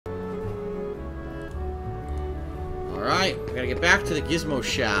Alright, we gotta get back to the gizmo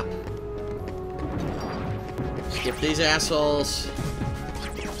shop. Skip these assholes.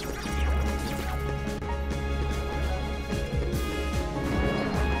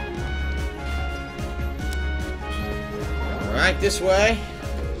 Alright, this way.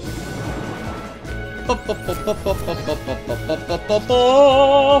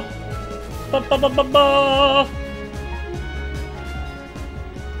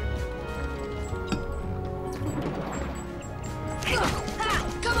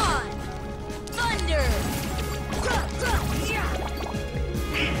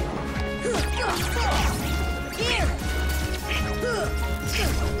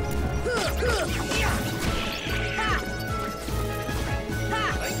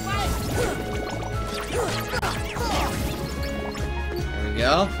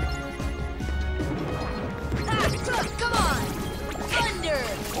 Go. Come on! Thunder!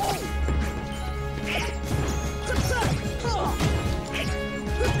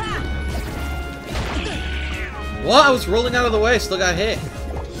 What? I was rolling out of the way, still got hit.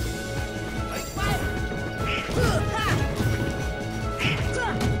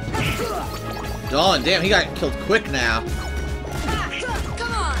 Dawn, damn, he got killed quick now.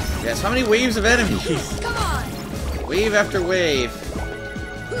 Come on! Yes, how many waves of enemies? Come on! Wave after wave.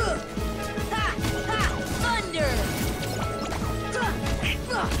 Thunder!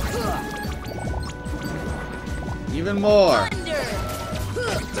 Even more. Thunder!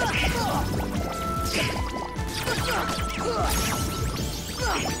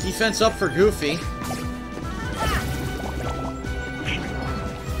 Defense up for Goofy.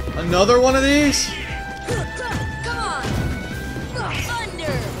 Another one of these? Come on!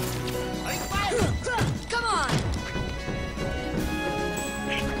 Thunder! Come on!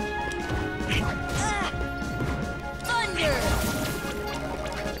 Thunder!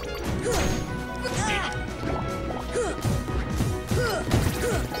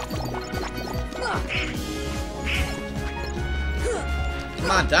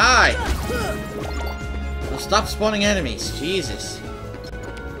 Come on, die! Well, stop spawning enemies. Jesus.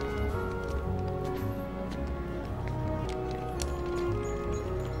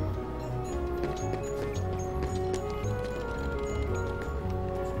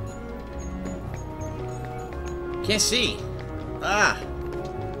 Can't see. Ah.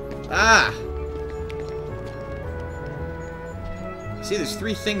 Ah. See, there's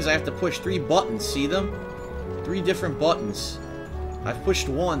 3 things I have to push. 3 buttons. See them? 3 different buttons. I've pushed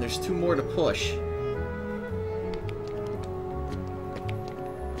 1. There's 2 more to push. There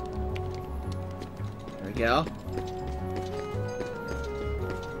we go.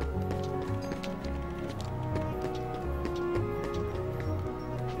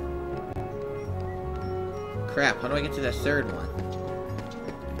 Crap, how do I get to that 3rd one?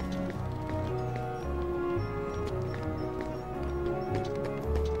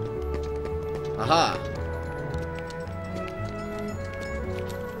 Aha!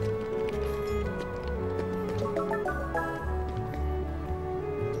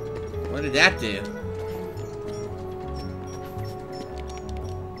 What did that do?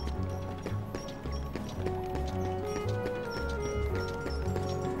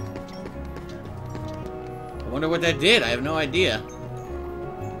 I wonder what that did. I have no idea.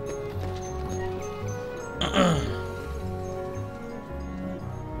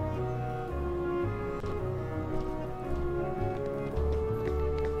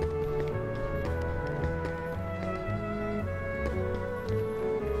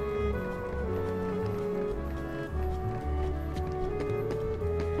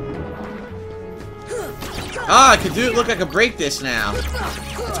 Ah, I could do it. Look, I could break this now.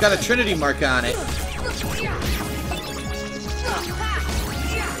 It's got a Trinity mark on it.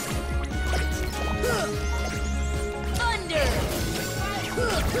 Thunder!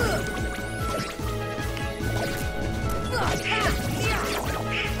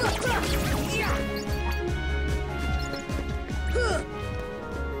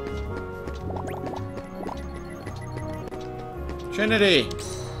 Trinity.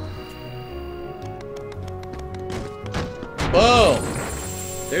 Whoa!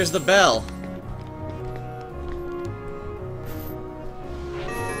 There's the bell.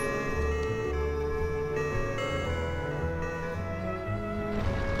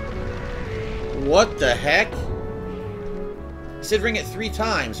 What the heck? He said ring it 3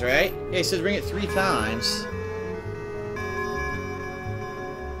 times, right? Yeah, he said ring it 3 times.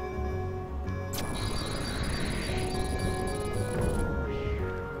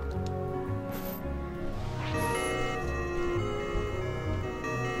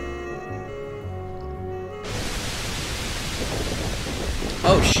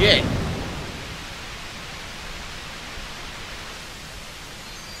 Oh shit.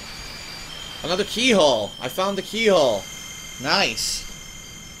 Another keyhole. I found the keyhole. Nice.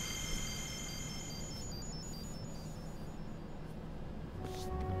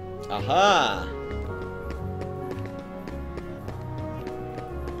 Aha.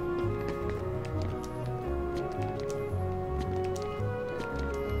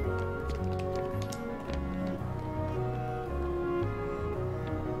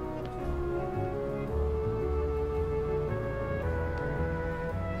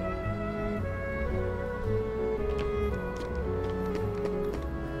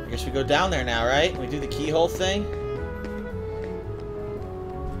 I guess we go down there now, right? We do the keyhole thing.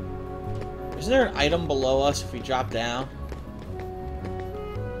 Isn't there an item below us if we drop down?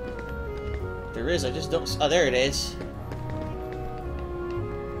 There is, I just don't... Oh, there it is.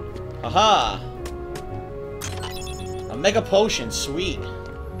 Aha! A mega potion, sweet.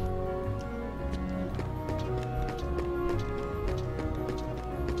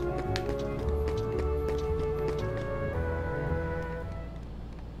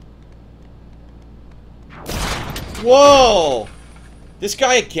 Whoa! This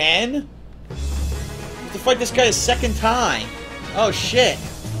guy again? To fight this guy a second time. Oh shit.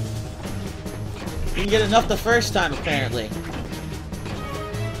 Didn't get enough the first time apparently.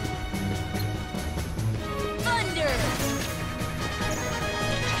 Thunder!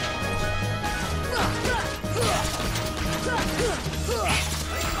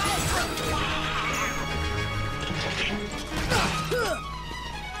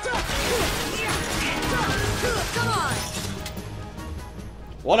 Come on!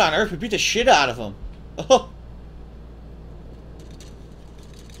 What on earth? We beat the shit out of him. Oh.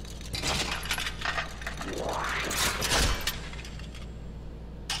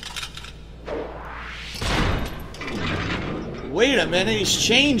 Wait a minute, he's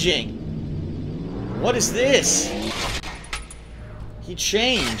changing. What is this? He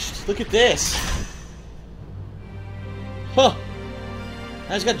changed. Look at this. Huh.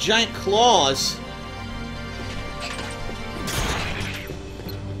 Now he's got giant claws.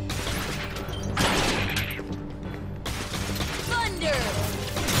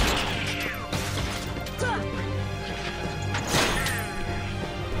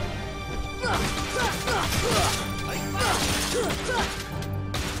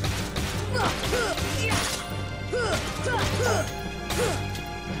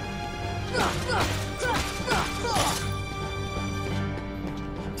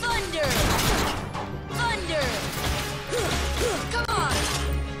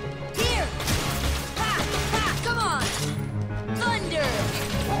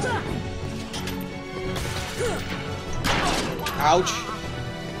 Ouch.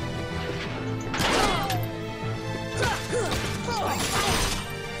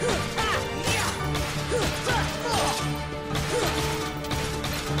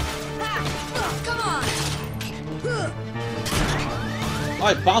 Oh,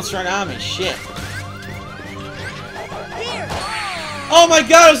 it bounced right on me. Shit. Oh my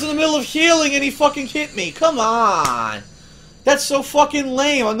god, I was in the middle of healing and he fucking hit me. Come on. That's so fucking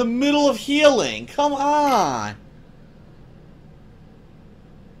lame. I'm in the middle of healing. Come on.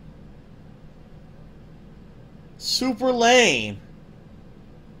 Super lame.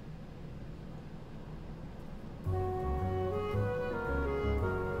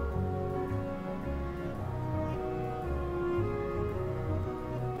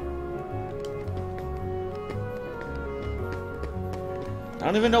 I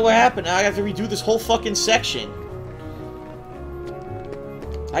don't even know what happened. Now I have to redo this whole fucking section.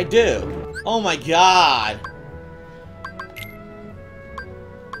 I do. Oh my god.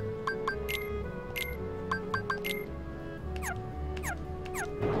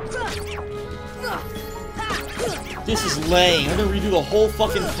 This is lame. I'm gonna redo the whole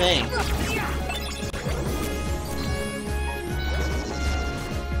fucking thing.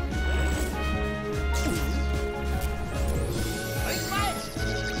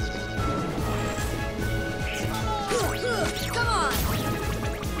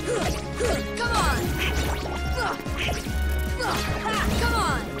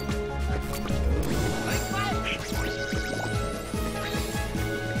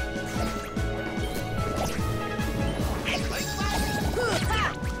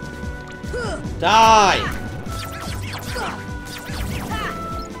 Die!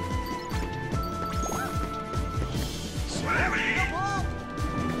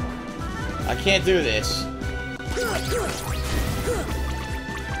 I can't do this.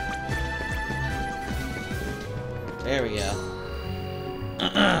 There we go.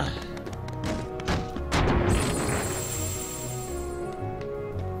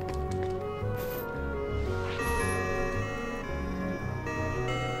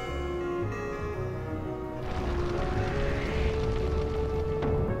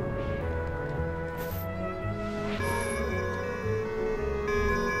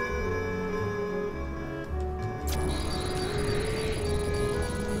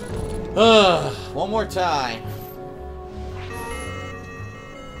 One more time.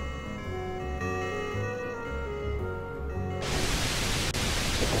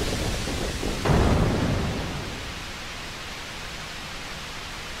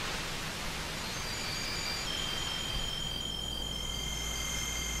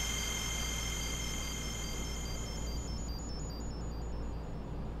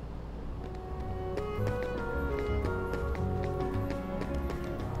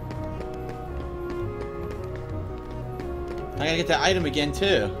 I gotta get that item again,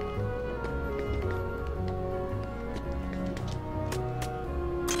 too.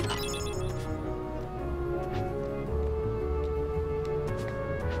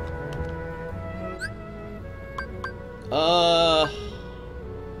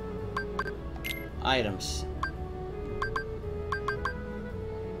 Items.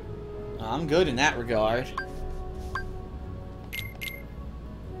 I'm good in that regard.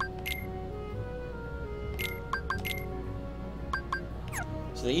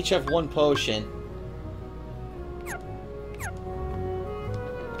 So they each have one potion.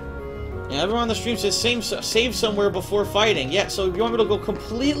 Yeah, everyone on the stream says save somewhere before fighting. Yeah, so you want me to go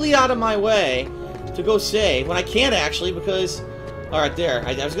completely out of my way to go save, when I can't actually, because... Alright, there.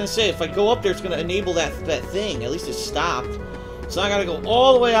 I was going to say, if I go up there, it's going to enable that thing. At least it's stopped. So I got to go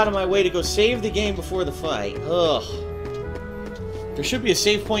all the way out of my way to go save the game before the fight. Ugh. There should be a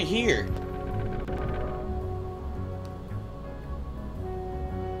save point here.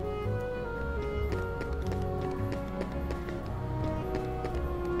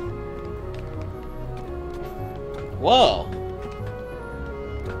 Whoa.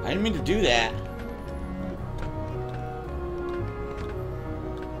 I didn't mean to do that.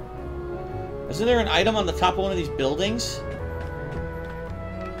 Isn't there an item on the top of one of these buildings?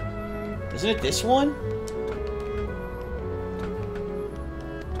 Isn't it this one?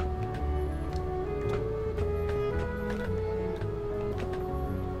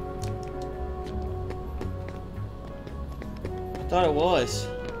 I thought it was.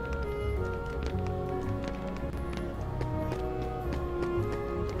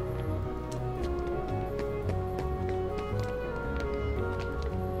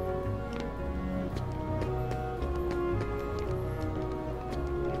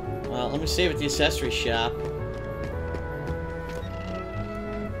 Let me save at the accessory shop.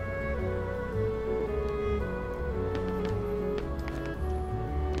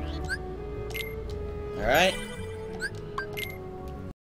 Alright.